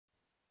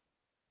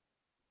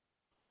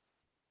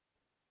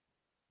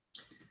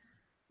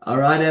All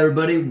right,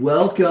 everybody,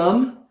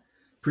 welcome.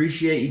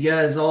 Appreciate you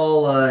guys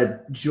all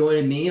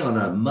joining me on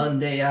a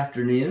Monday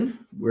afternoon.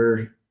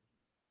 We'll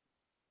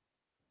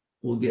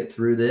get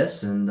through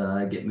this and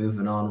get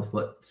moving on with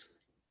what's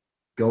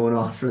going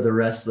on for the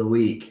rest of the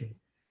week.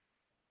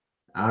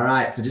 All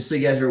right, so just so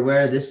you guys are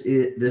aware, this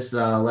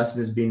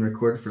lesson is being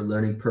recorded for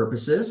learning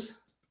purposes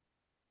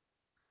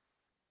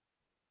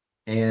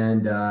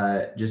and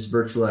just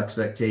virtual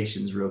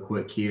expectations real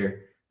quick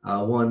here.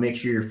 One, make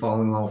sure you're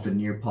following along with the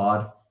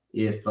Nearpod.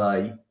 If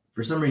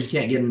for some reason you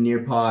can't get in the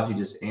Nearpod, if you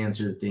just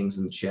answer the things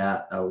in the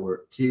chat, that'll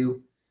work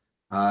too.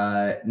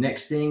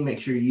 Next thing,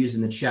 make sure you're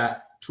using the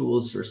chat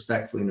tools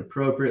respectfully and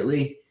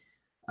appropriately.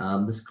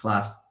 This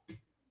class,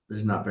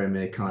 there's not very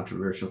many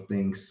controversial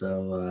things,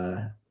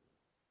 so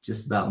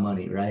just about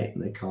money, right?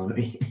 And the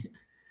economy.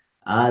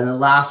 And the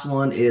last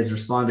one is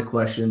respond to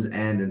questions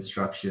and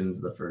instructions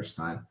the first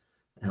time.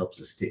 It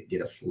helps us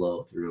get a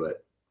flow through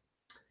it.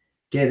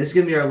 Okay, this is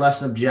going to be our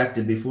lesson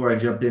objective. Before I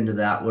jump into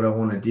that, what I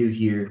want to do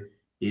here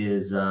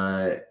is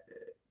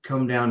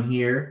come down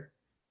here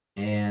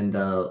and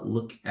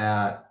look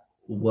at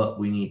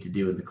what we need to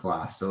do in the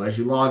class. So as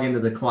you log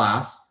into the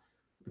class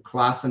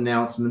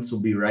announcements will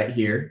be right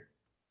here.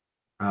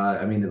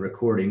 The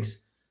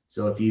recordings.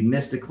 So if you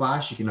missed a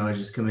class, you can always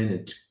just come in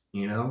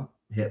and,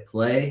 hit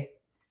play.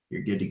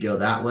 You're good to go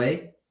that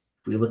way.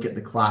 If we look at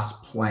the class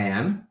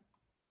plan,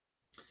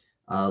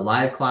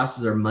 live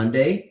classes are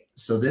Monday.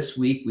 So this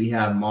week we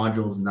have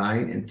modules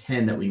 9 and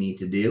 10 that we need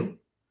to do.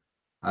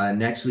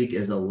 Next week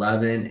is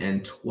 11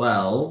 and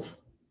 12.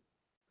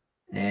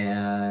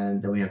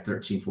 And then we have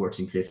 13,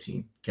 14,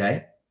 15.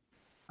 Okay.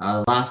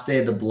 Last day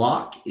of the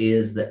block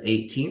is the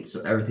 18th.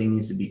 So everything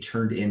needs to be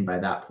turned in by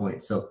that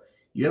point. So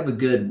you have a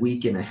good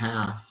week and a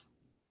half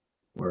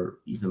or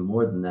even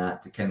more than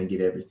that to kind of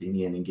get everything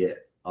in and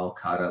get all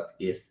caught up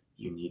if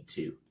you need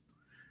to.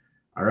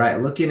 All right.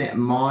 Looking at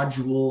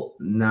module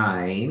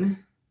 9.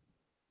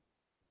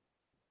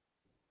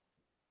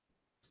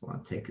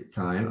 Want to take the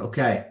time.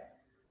 Okay.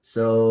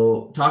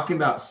 So talking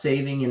about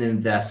saving and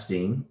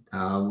investing,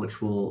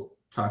 which we'll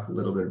talk a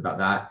little bit about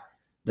that.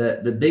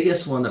 The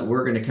biggest one that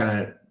we're going to kind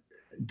of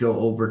go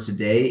over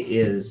today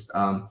is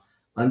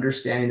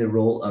understanding the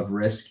role of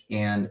risk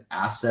and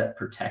asset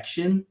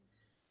protection.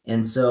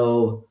 And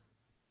so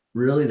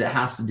really that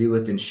has to do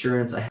with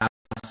insurance. I have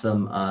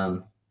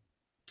some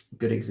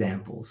good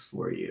examples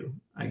for you,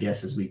 I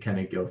guess, as we kind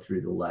of go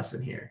through the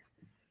lesson here.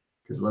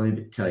 Because let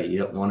me tell you, you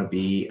don't want to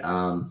be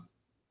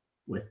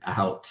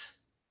without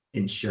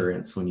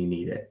insurance when you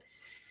need it.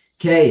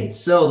 Okay,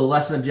 so the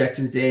lesson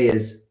objective today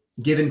is,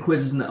 given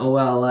quizzes in the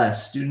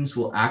OLS, students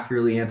will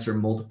accurately answer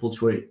multiple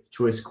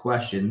choice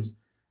questions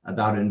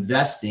about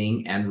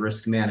investing and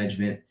risk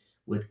management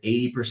with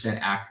 80%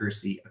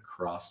 accuracy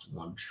across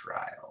one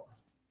trial.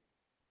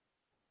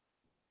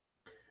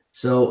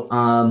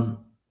 So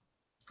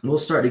we'll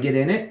start to get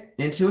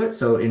into it.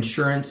 So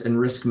insurance and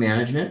risk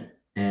management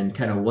and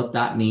kind of what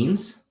that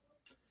means.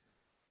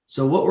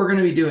 So what we're going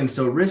to be doing,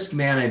 so risk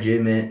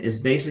management is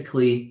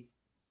basically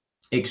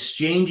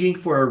exchanging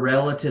for a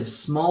relative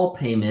small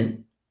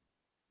payment,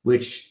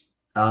 which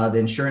the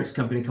insurance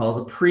company calls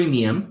a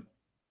premium.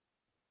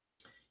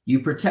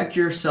 You protect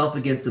yourself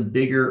against a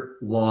bigger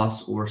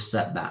loss or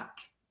setback,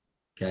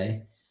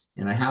 okay?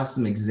 And I have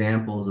some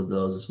examples of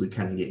those as we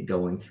kind of get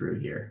going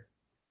through here.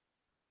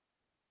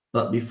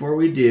 But before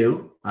we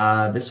do,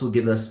 this will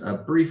give us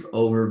a brief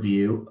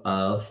overview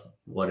of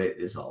what it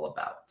is all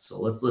about. So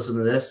let's listen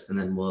to this and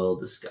then we'll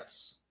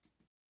discuss.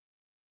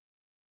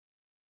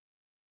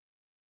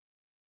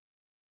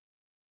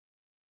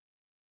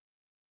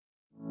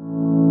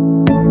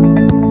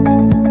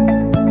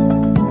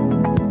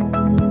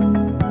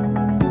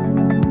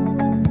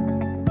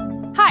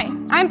 Hi,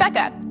 I'm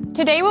Becca.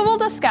 Today we will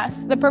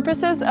discuss the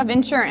purposes of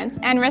insurance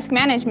and risk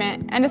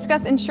management and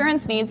discuss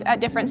insurance needs at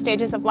different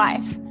stages of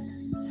life.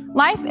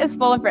 Life is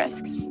full of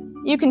risks.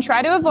 You can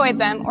try to avoid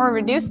them or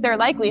reduce their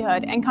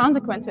likelihood and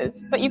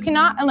consequences, but you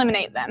cannot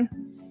eliminate them.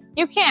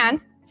 You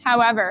can,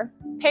 however,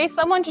 pay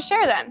someone to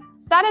share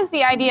them. That is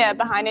the idea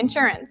behind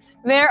insurance.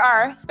 There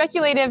are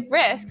speculative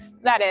risks,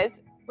 that is,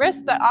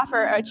 risks that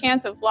offer a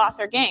chance of loss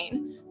or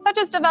gain, such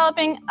as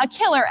developing a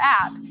killer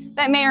app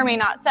that may or may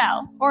not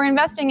sell, or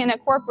investing in a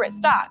corporate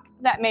stock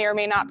that may or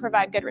may not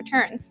provide good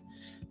returns.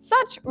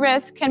 Such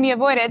risks can be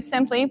avoided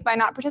simply by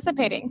not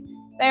participating.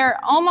 They are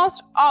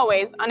almost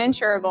always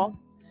uninsurable.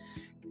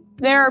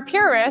 There are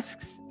pure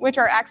risks, which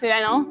are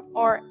accidental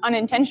or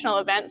unintentional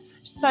events,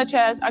 such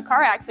as a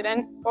car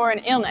accident or an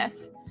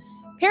illness.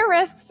 Pure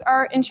risks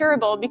are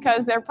insurable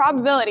because their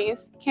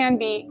probabilities can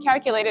be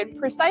calculated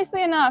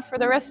precisely enough for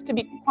the risk to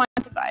be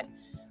quantified,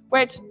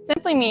 which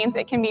simply means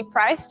it can be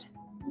priced,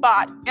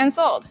 bought, and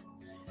sold.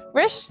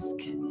 Risk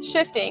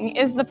shifting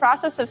is the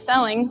process of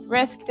selling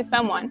risk to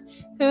someone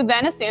who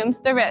then assumes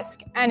the risk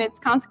and its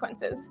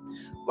consequences.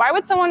 Why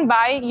would someone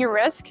buy your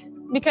risk?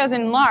 Because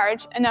in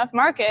large enough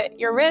market,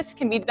 your risk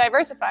can be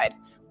diversified,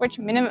 which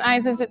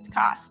minimizes its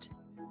cost.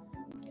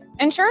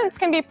 Insurance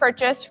can be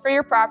purchased for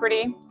your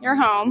property, your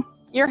home,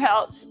 your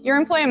health, your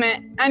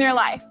employment, and your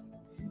life.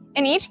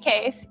 In each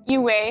case,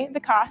 you weigh the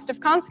cost of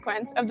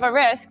consequence of the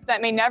risk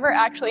that may never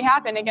actually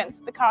happen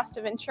against the cost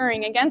of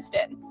insuring against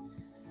it.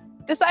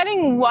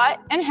 Deciding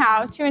what and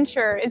how to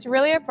insure is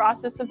really a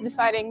process of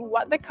deciding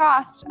what the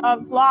cost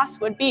of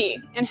loss would be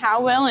and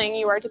how willing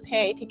you are to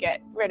pay to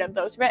get rid of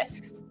those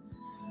risks.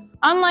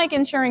 Unlike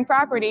insuring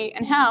property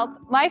and health,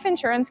 life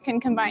insurance can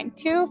combine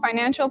two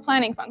financial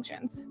planning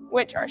functions,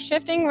 which are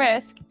shifting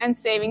risk and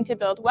saving to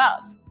build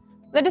wealth.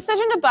 The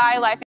decision to buy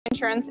life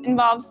insurance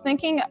involves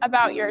thinking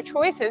about your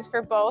choices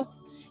for both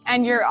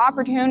and your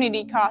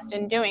opportunity cost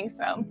in doing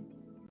so.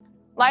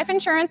 Life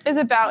insurance is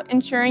about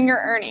ensuring your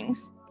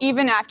earnings,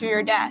 even after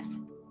your death.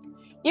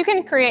 You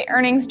can create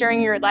earnings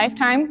during your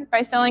lifetime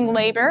by selling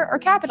labor or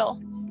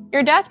capital.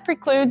 Your death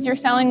precludes your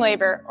selling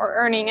labor or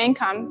earning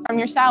income from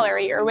your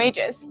salary or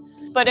wages.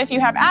 But if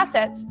you have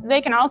assets, they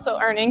can also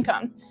earn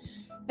income.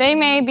 They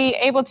may be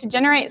able to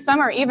generate some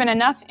or even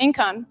enough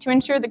income to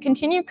ensure the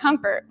continued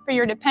comfort for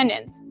your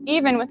dependents,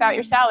 even without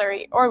your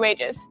salary or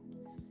wages.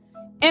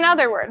 In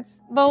other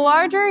words, the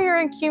larger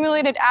your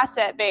accumulated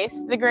asset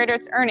base, the greater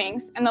its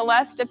earnings, and the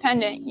less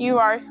dependent you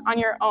are on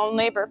your own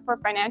labor for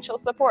financial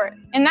support.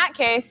 In that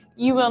case,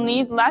 you will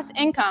need less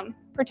income,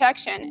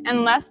 protection,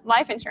 and less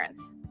life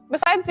insurance.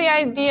 Besides the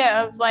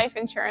idea of life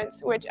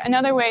insurance, which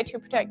another way to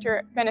protect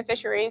your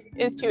beneficiaries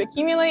is to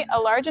accumulate a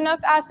large enough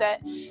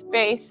asset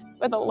base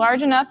with a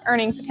large enough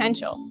earning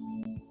potential.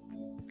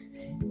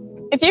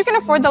 If you can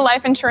afford the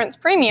life insurance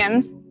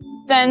premiums,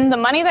 then the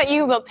money that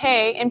you will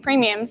pay in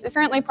premiums is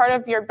currently part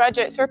of your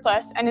budget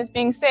surplus and is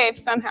being saved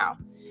somehow.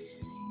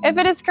 If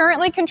it is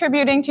currently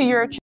contributing to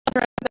your children's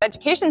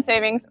education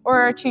savings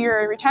or to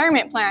your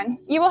retirement plan,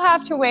 you will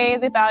have to weigh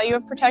the value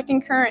of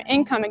protecting current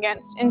income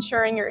against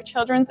ensuring your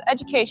children's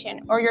education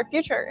or your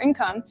future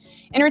income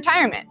in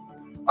retirement,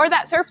 or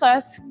that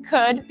surplus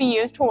could be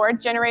used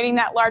toward generating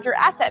that larger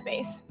asset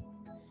base.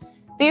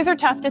 These are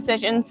tough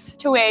decisions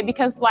to weigh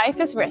because life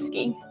is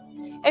risky.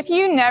 If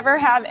you never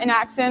have an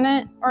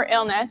accident or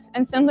illness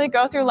and simply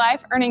go through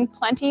life earning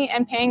plenty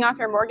and paying off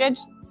your mortgage,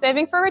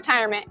 saving for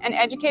retirement, and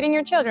educating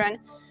your children,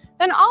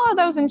 then all of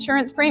those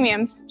insurance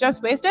premiums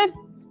just wasted?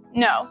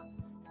 No.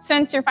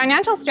 Since your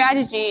financial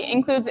strategy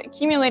includes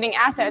accumulating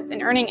assets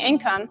and earning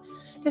income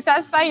to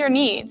satisfy your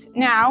needs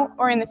now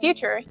or in the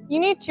future, you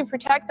need to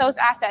protect those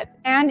assets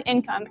and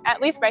income,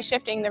 at least by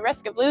shifting the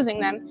risk of losing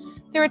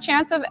them through a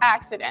chance of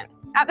accident.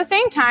 At the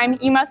same time,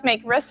 you must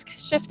make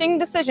risk-shifting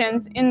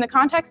decisions in the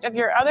context of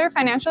your other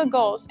financial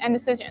goals and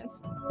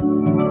decisions.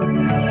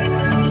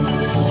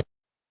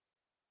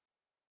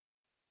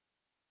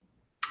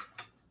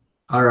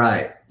 All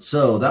right,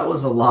 so that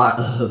was a lot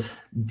of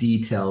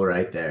detail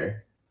right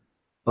there,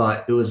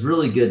 but it was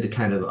really good to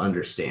kind of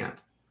understand.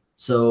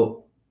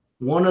 So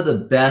one of the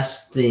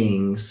best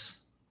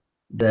things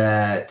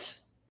that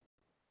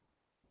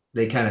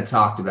they kind of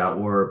talked about,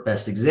 or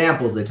best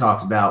examples they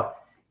talked about,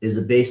 is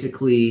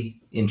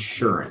basically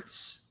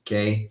insurance,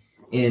 okay,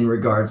 in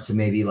regards to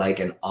maybe like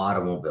an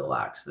automobile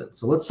accident.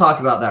 So let's talk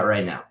about that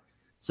right now.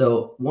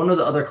 So one of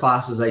the other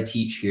classes I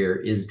teach here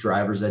is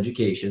driver's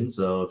education.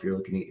 So if you're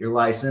looking at your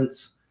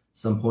license,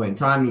 some point in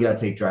time, you got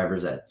to take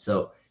driver's ed.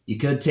 So you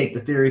could take the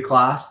theory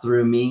class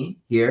through me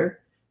here,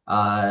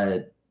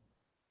 and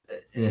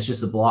it's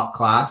just a block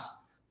class.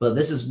 But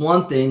this is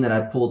one thing that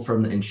I pulled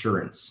from the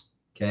insurance,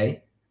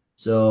 okay?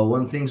 So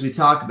one of the things we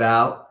talk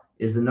about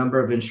is the number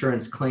of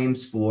insurance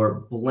claims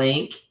for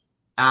blank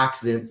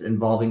accidents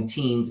involving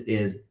teens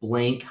is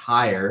blank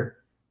higher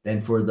than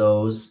for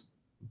those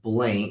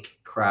blank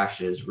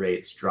crashes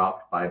rates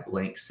dropped by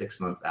blank 6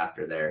 months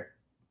after their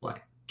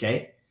blank.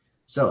 Okay,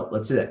 so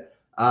let's do that.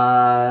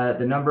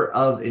 The number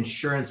of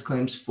insurance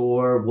claims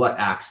for what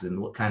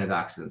accident? What kind of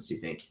accidents do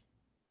you think?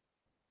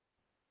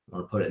 I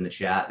want to put it in the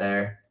chat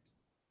there,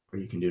 or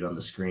you can do it on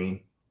the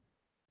screen.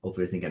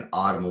 Hopefully you're thinking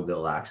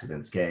automobile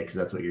accidents, okay? Because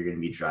that's what you're going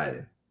to be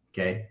driving,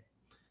 okay?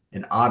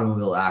 An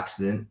automobile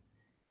accident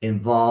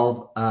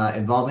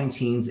involving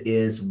teens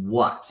is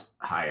what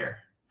higher?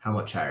 How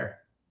much higher?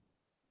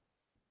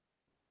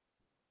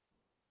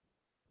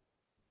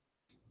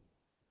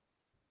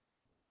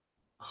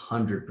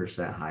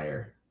 %100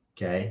 higher,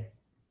 okay?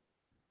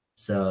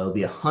 So it'll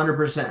be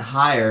 100%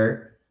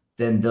 higher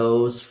than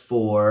those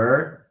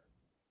for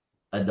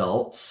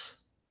adults.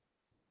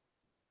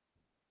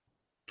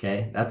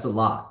 Okay, that's a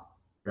lot,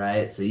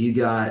 right? So you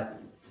got,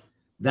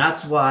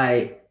 that's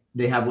why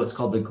they have what's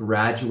called the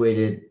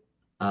graduated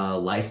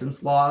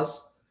license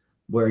laws,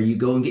 where you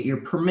go and get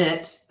your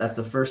permit. That's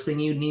the first thing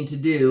you need to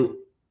do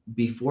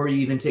before you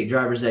even take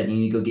driver's ed. You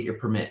need to go get your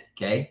permit,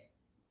 okay?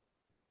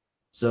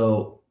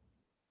 So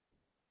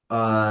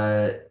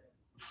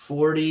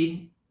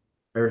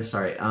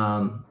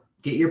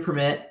get your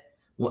permit.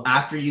 Well,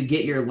 after you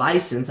get your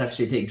license,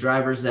 after you take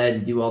driver's ed,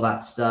 you do all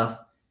that stuff,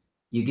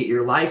 you get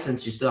your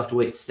license, you still have to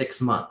wait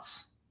 6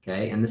 months,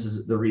 okay? And this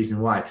is the reason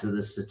why, because of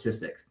the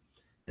statistics.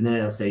 And then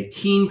it'll say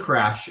teen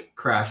crash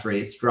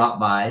rates drop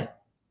by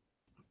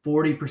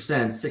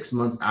 40% 6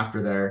 months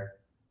after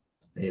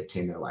they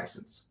obtain their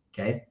license,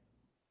 okay?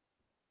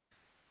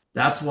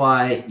 That's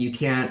why you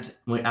can't,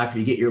 after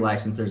you get your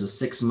license, there's a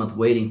 6 month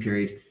waiting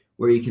period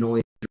where you can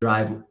only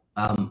drive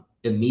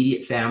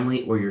immediate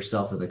family or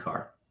yourself in the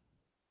car.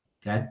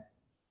 Okay.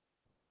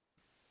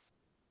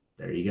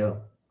 There you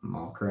go. I'm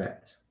all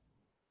correct.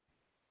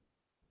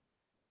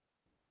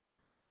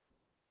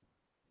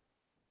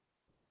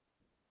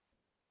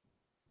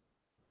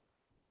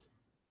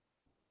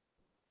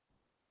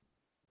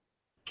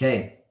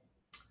 Okay.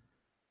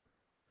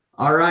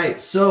 All right.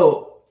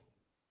 So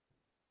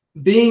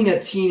being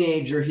a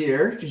teenager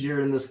here, because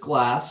you're in this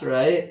class,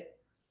 right?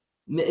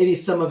 Maybe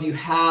some of you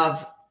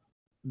have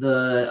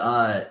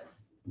the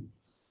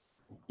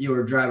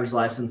your driver's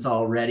license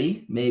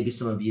already. Maybe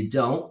some of you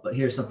don't, but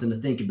here's something to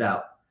think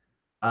about.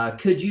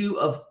 Could you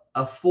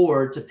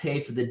afford to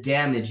pay for the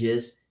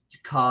damages you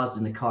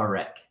caused in a car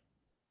wreck?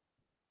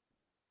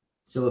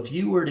 So if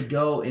you were to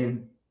go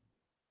and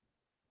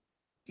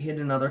hit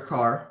another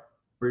car,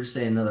 or just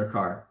say another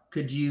car,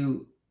 could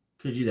you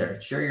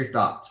there? Share your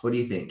thoughts. What do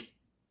you think?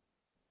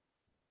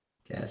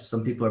 Okay,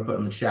 some people are putting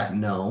in the chat,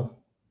 no.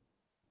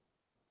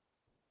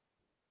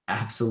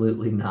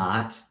 Absolutely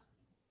not.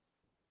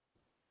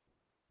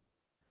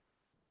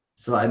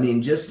 So, I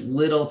mean, just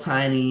little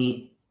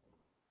tiny,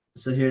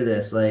 so hear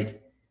this,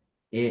 like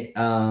it,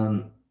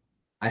 I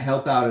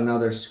help out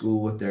another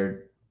school with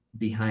their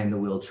behind the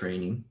wheel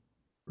training,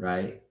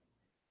 right?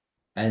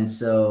 And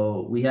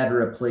so we had to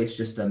replace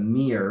just a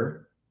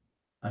mirror,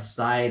 a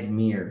side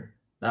mirror.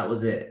 That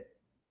was it.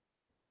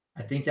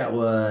 I think that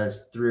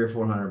was $300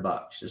 or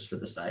 $400 just for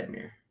the side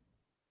mirror.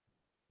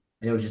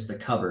 And it was just the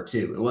cover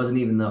too. It wasn't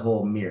even the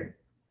whole mirror.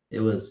 It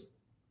was,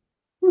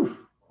 whew,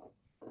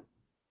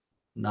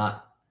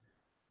 not,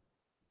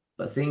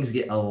 but things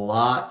get a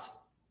lot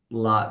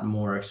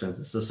more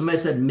expensive. So somebody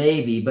said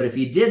maybe, but if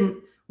you didn't,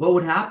 what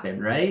would happen,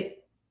 right?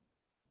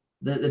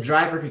 The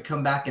driver could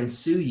come back and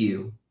sue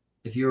you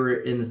if you were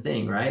in the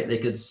thing, right? They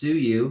could sue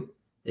you.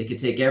 They could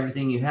take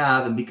everything you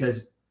have. And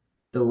because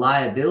the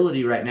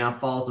liability right now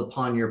falls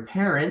upon your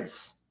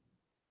parents,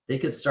 they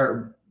could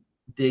start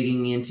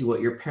digging into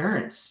what your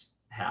parents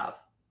have,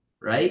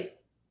 right?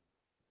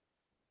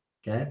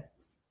 Okay.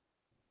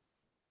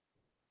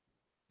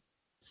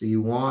 So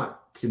you want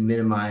to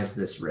minimize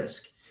this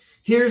risk.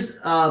 Here's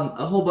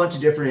a whole bunch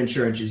of different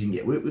insurances you can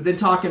get. We've been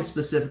talking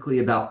specifically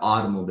about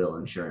automobile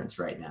insurance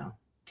right now.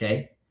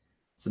 Okay.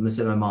 Somebody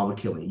said my mom would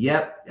kill me.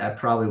 Yep, I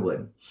probably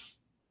would.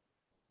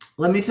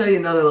 Let me tell you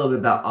another little bit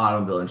about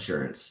automobile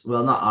insurance.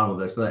 Well, not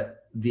automobiles,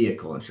 but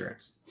vehicle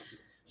insurance.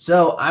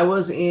 So I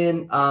was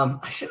in,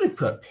 I should have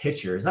put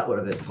pictures. That would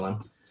have been fun.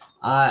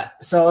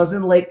 So I was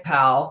in Lake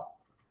Powell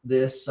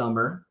this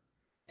summer,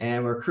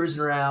 and we're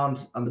cruising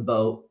around on the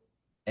boat,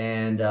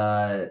 and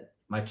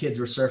my kids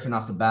were surfing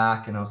off the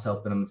back, and I was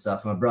helping them and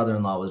stuff. My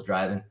brother-in-law was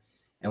driving,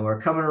 and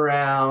we're coming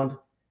around,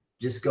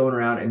 just going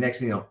around, and next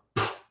thing you know,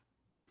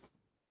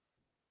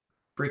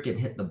 freaking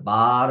hit the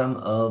bottom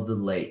of the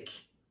lake.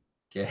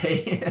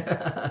 Okay.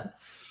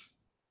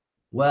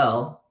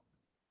 Well,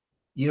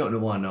 you don't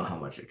want to know how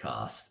much it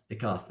cost. It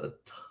cost a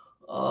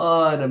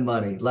ton of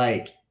money,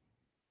 like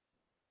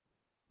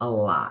a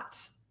lot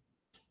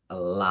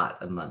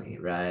of money,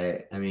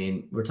 right? I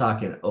mean, we're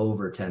talking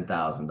over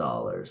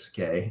 $10,000,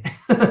 okay,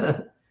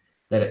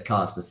 that it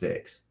cost to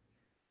fix.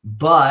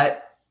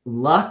 But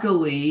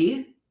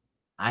luckily,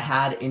 I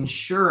had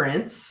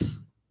insurance,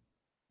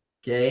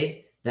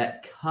 okay,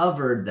 that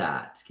covered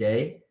that,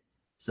 okay?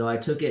 So I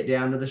took it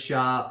down to the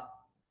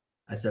shop.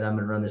 I said, I'm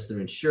going to run this through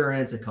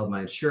insurance. I called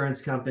my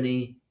insurance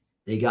company.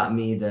 They got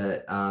me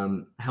the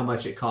how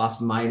much it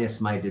cost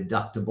minus my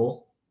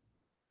deductible.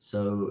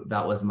 So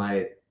that was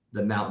the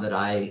amount that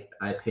I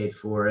paid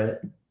for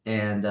it.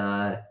 And,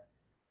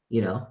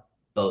 you know,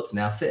 boat's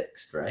now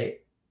fixed,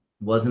 right?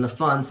 Wasn't a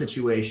fun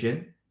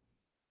situation,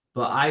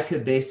 but I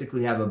could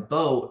basically have a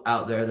boat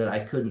out there that I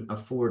couldn't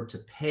afford to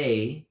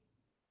pay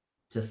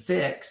to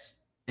fix,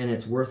 and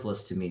it's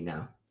worthless to me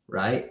now,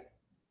 right?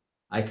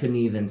 I couldn't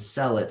even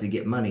sell it to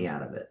get money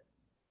out of it.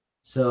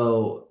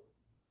 So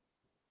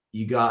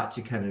you got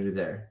to kind of do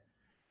there.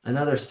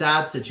 Another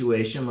sad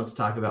situation, let's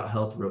talk about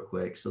health real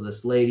quick. So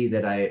this lady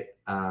that I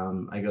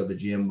go to the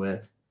gym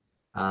with,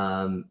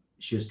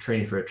 she was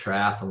training for a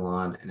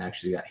triathlon and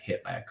actually got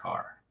hit by a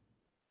car.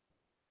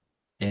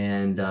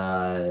 And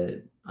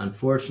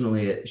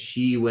unfortunately,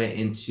 she went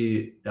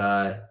into,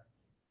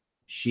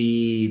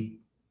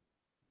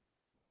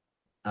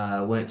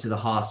 went to the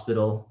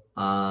hospital,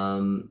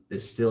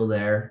 is still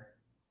there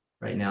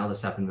right now.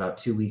 This happened about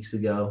 2 weeks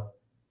ago.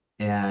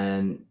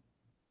 And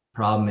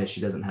problem is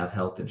she doesn't have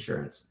health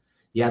insurance.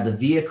 Yeah, the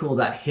vehicle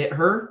that hit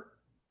her,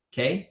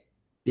 okay,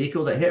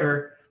 vehicle that hit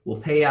her will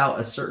pay out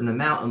a certain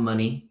amount of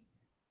money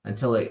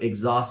until it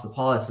exhausts the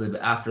policy.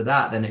 But after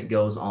that, then it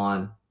goes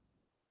on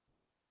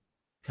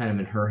kind of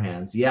in her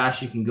hands. Yeah,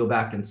 she can go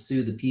back and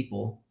sue the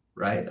people,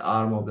 right? The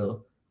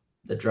automobile,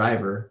 the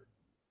driver,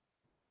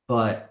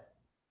 but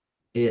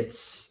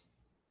it's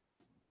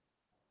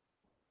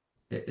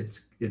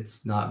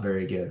not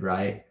very good,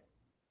 right?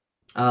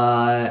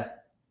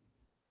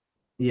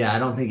 Yeah, I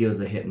don't think it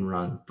was a hit and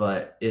run,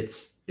 but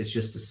it's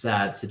just a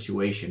sad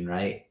situation,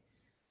 right?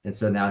 And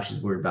so now she's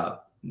worried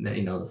about,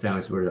 you know, the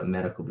family's worried about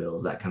medical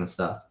bills, that kind of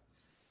stuff.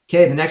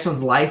 Okay, the next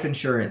one's life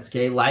insurance.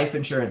 Okay, life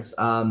insurance.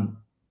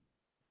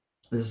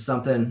 This is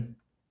something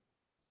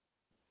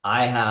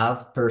I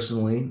have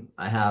personally.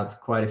 I have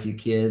quite a few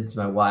kids,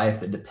 my wife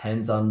that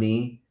depends on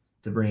me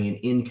to bring in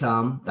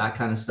income, that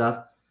kind of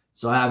stuff.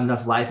 So I have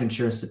enough life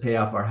insurance to pay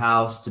off our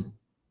house, to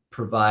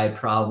provide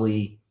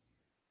probably,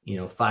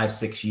 5,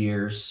 6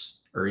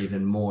 years or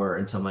even more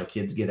until my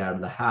kids get out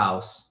of the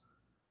house,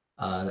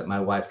 that my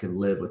wife could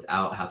live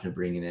without having to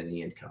bring in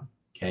any income.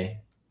 Okay.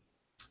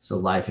 So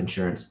life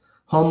insurance.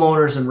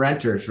 Homeowners and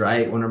renters,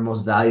 right? One of our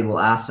most valuable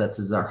assets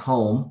is our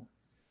home.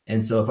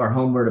 And so if our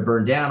home were to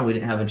burn down and we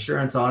didn't have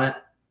insurance on it,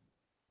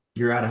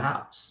 you're out of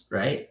house,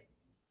 right?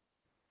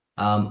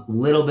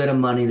 Little bit of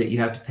money that you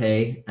have to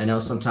pay. I know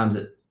sometimes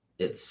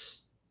it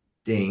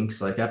stinks.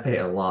 Like I pay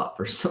a lot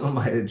for some of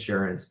my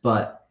insurance,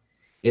 but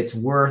it's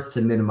worth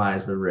to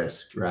minimize the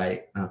risk,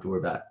 right? I don't have to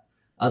worry about it.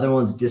 Other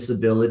one's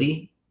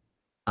disability.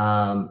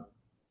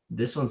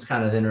 This one's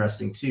kind of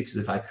interesting too, because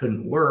if I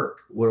couldn't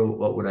work,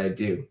 what would I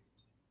do?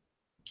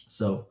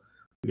 So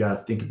we got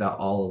to think about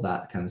all of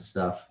that kind of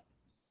stuff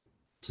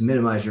to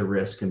minimize your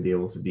risk and be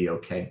able to be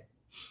okay.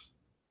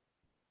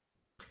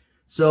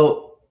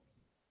 So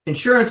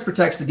insurance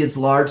protects against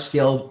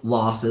large-scale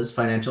losses,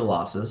 financial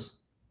losses.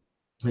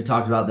 We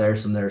talked about there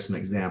are some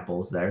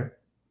examples there.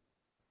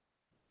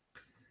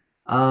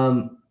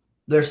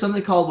 There's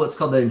something called what's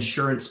called the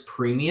insurance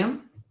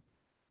premium.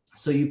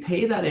 So you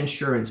pay that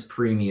insurance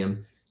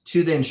premium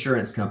to the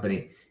insurance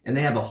company, and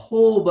they have a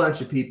whole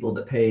bunch of people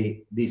that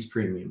pay these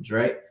premiums,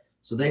 right?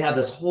 So they have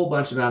this whole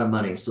bunch amount of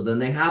money. So then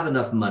they have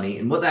enough money,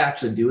 and what they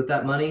actually do with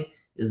that money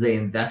is they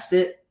invest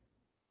it,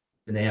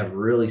 and they have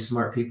really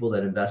smart people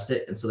that invest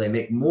it. And so they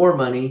make more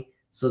money.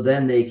 So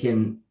then they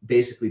can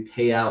basically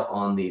pay out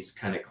on these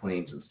kind of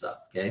claims and stuff.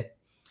 Okay.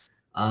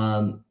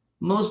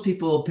 Most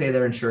people pay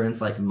their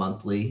insurance like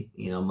monthly,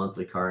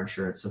 monthly car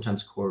insurance,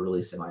 sometimes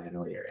quarterly,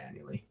 semi-annually, or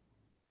annually.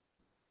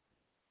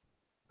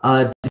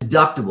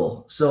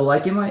 Deductible. So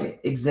like in my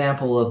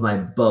example of my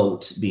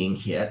boat being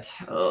hit,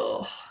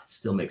 it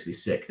still makes me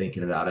sick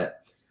thinking about it.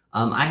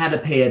 I had to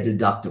pay a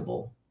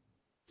deductible.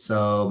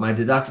 So my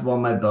deductible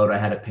on my boat I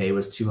had to pay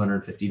was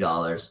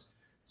 $250.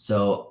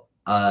 So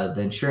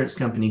the insurance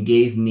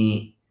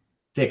company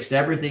fixed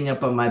everything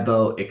up on my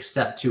boat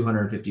except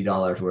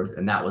 $250 worth,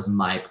 and that was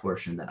my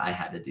portion that I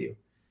had to do.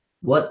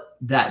 What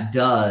that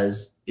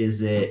does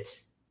is it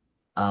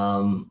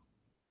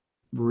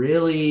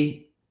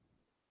really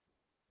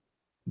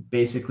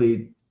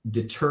basically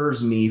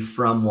deters me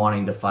from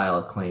wanting to file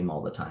a claim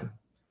all the time.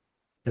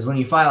 Because when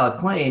you file a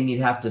claim,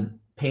 you'd have to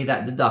pay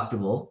that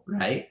deductible,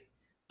 right?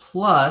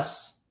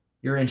 Plus,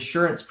 your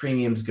insurance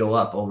premiums go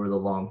up over the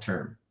long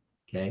term,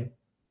 okay?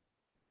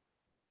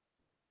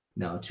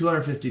 No,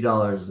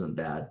 $250 isn't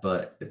bad,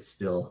 but it's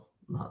still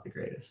not the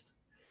greatest.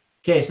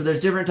 Okay, so there's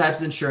different types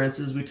of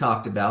insurances we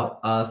talked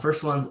about.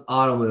 First one's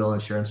automobile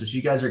insurance, which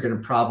you guys are going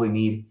to probably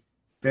need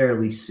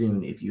fairly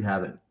soon if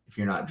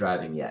you're not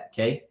driving yet,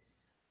 okay?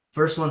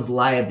 First one's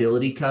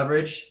liability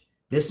coverage.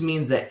 This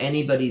means that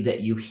anybody that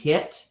you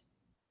hit,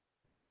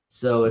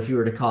 so if you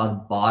were to cause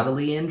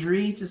bodily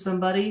injury to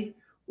somebody,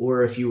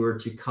 or if you were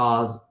to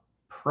cause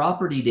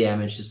property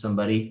damage to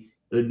somebody,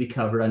 it would be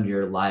covered under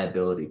your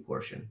liability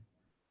portion.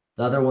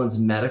 The other one's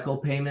medical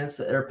payments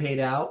that are paid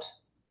out.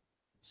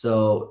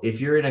 So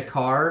if you're in a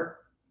car,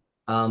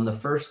 the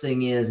first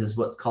thing is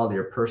what's called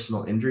your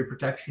personal injury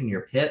protection,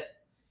 your PIP.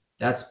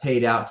 That's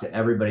paid out to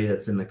everybody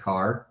that's in the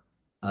car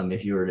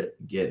if you were to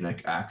get in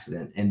an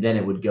accident, and then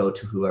it would go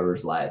to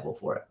whoever's liable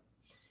for it.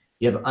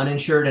 You have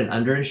uninsured and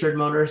underinsured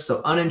motorists.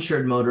 So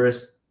uninsured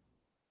motorists,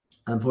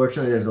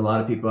 unfortunately, there's a lot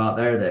of people out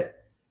there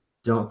that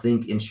don't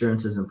think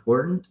insurance is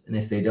important. And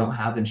if they don't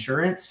have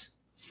insurance,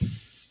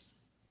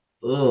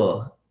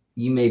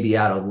 you may be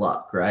out of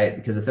luck, right?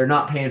 Because if they're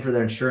not paying for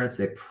their insurance,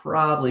 they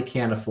probably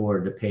can't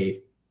afford to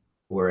pay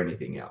for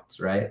anything else,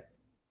 right?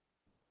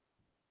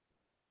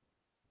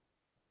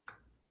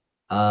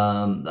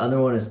 The other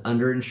one is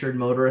underinsured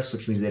motorists,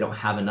 which means they don't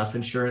have enough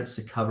insurance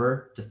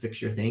to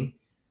fix your thing.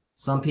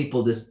 Some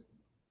people just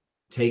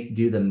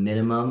do the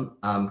minimum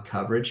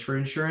coverage for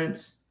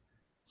insurance.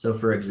 So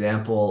for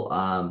example,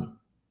 I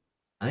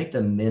think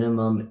the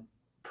minimum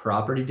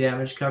property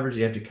damage coverage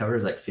you have to cover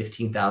is like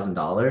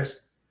 $15,000.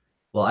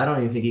 Well, I don't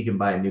even think you can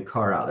buy a new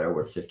car out there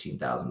worth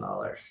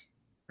 $15,000,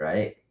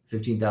 right?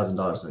 $15,000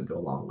 doesn't go a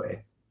long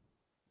way.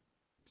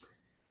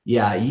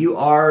 Yeah, you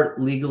are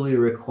legally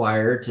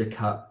required to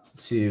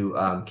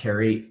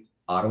carry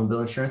automobile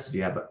insurance if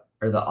you have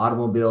the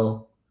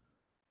automobile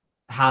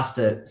has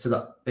to, so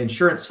the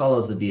insurance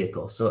follows the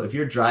vehicle. So if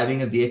you're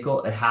driving a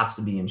vehicle, it has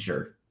to be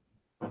insured,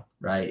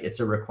 right? It's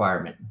a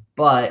requirement,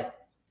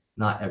 but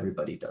not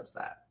everybody does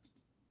that,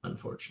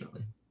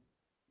 unfortunately.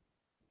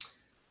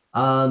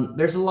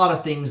 There's a lot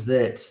of things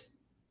that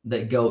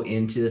go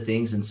into the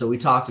things. And so we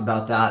talked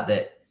about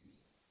that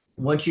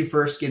once you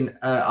first get an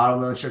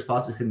automobile insurance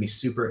policy, it's going to be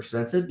super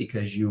expensive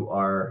because you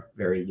are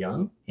very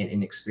young and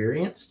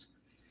inexperienced.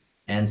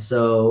 And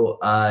so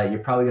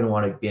you're probably going to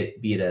want to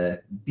be at a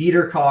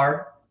beater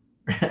car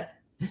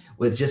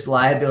with just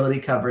liability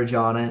coverage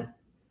on it.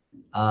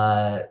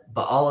 But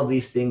all of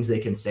these things, they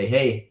can say,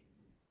 hey,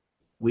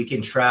 we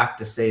can track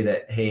to say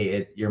that,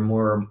 hey, you're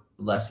more or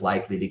less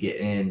likely to get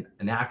in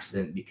an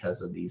accident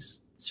because of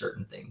these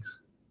certain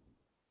things.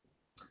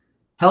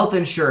 Health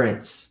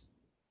insurance.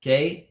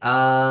 Okay.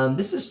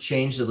 This has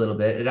changed a little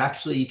bit. It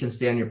actually, you can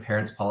stay on your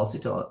parents' policy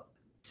till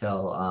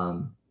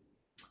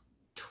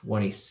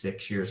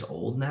 26 years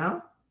old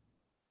now.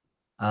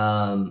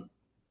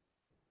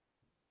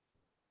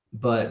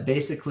 But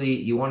basically,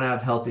 you want to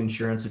have health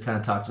insurance. We kind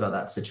of talked about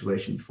that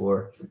situation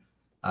before.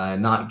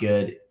 Not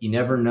good. You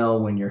never know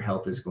when your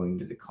health is going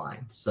to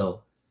decline.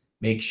 So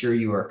make sure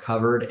you are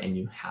covered and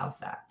you have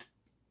that.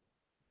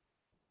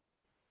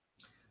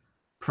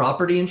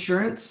 Property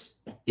insurance,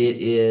 it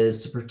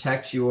is to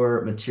protect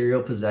your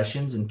material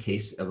possessions in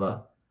case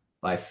of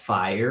by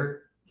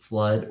fire,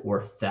 flood,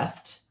 or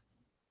theft.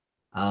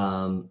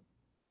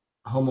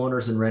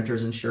 Homeowners and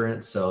renters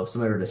insurance. So if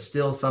somebody were to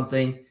steal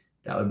something,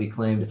 that would be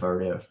claimed if I were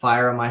to have a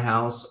fire on my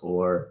house,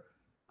 or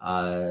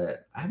I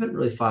haven't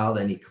really filed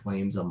any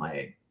claims on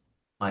my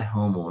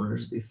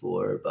homeowners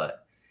before,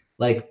 but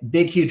like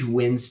big, huge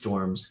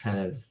windstorms kind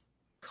of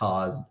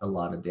caused a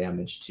lot of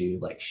damage to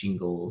like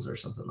shingles or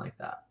something like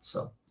that.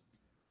 So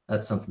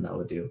that's something that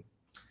would do.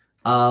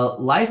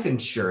 Life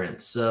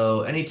insurance.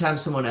 So anytime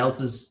someone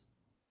else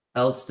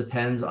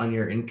depends on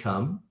your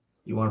income,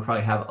 you want to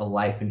probably have a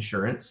life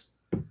insurance.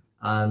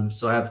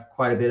 So I have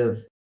quite a bit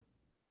of,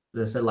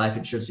 as I said, life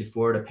insurance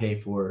before to pay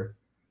for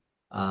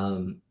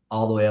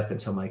all the way up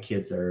until my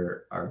kids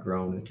are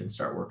grown and can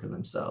start working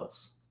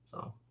themselves.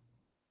 So,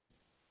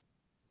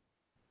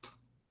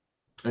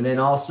 and then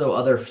also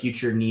other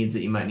future needs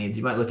that you might need.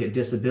 You might look at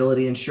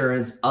disability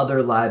insurance,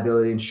 other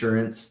liability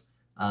insurance,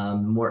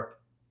 more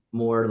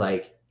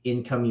like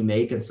income you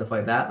make and stuff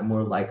like that, the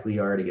more likely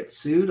you are to get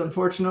sued,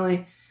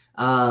 unfortunately.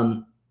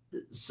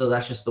 So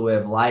that's just the way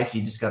of life.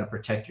 You just got to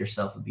protect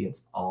yourself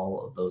against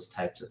all of those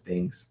types of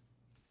things.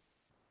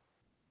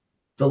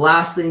 The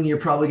last thing you're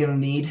probably going to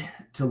need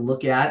to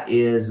look at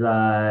is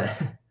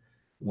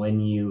when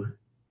you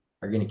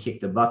are going to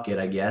kick the bucket,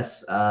 I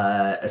guess,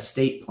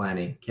 estate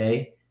planning.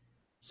 Okay.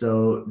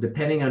 So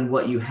depending on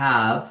what you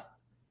have,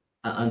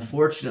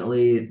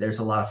 unfortunately, there's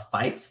a lot of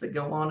fights that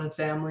go on in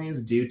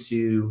families due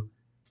to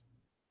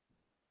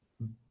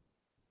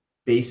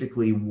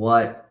basically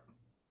what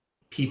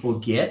people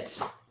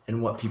get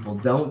and what people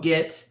don't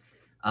get.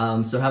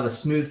 So have a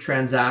smooth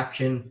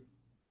transaction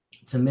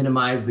to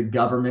minimize the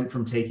government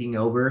from taking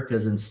over,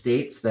 because in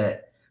states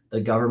that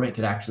the government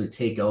could actually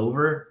take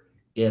over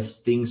if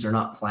things are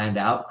not planned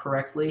out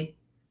correctly.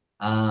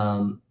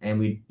 And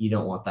you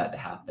don't want that to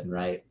happen,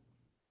 right?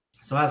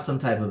 So have some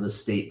type of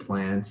estate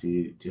plan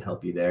to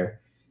help you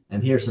there.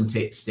 And here's some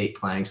estate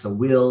planning. So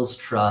wills,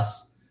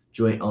 trusts,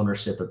 joint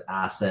ownership of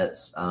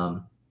assets.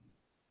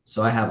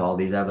 So I have all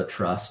these. I have a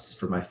trust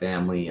for my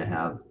family. I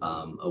have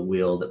a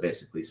will that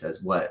basically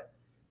says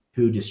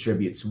who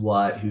distributes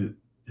what,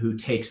 who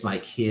takes my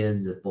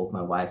kids if both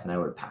my wife and I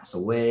were to pass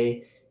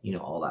away,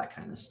 all that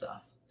kind of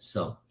stuff.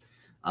 So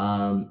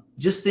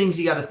just things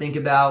you got to think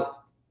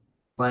about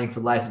planning for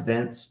life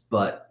events.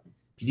 But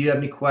if you do have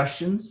any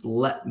questions,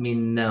 let me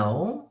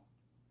know.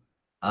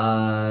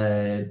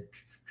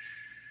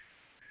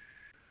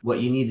 What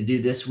you need to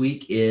do this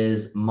week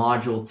is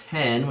module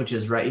 10, which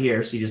is right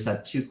here. So you just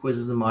have 2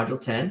 quizzes in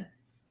module 10,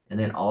 and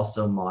then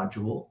also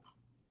module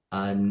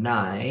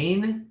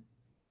 9,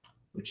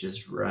 which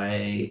is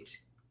right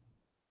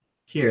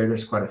here.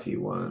 There's quite a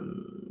few.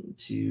 1,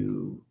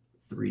 2,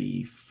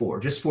 3, 4.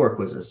 Just 4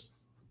 quizzes.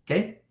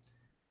 Okay.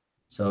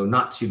 So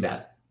not too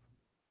bad.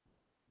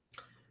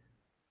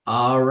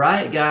 All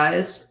right,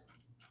 guys.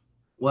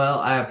 Well,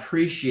 I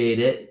appreciate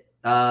it.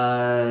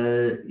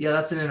 Yeah,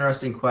 that's an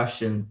interesting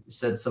question. You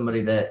said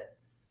somebody that,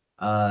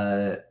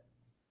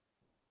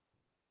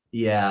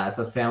 yeah, if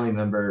a family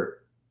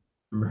member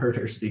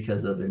murders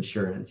because of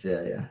insurance,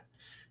 yeah,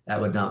 that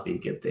would not be a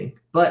good thing.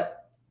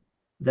 But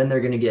then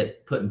they're going to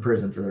get put in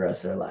prison for the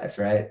rest of their lives,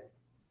 right?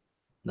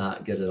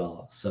 Not good at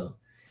all. So,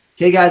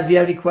 okay, guys, if you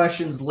have any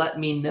questions, let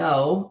me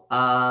know.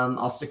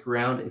 I'll stick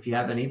around if you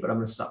have any, but I'm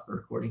going to stop the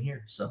recording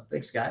here. So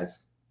thanks,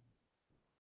 guys.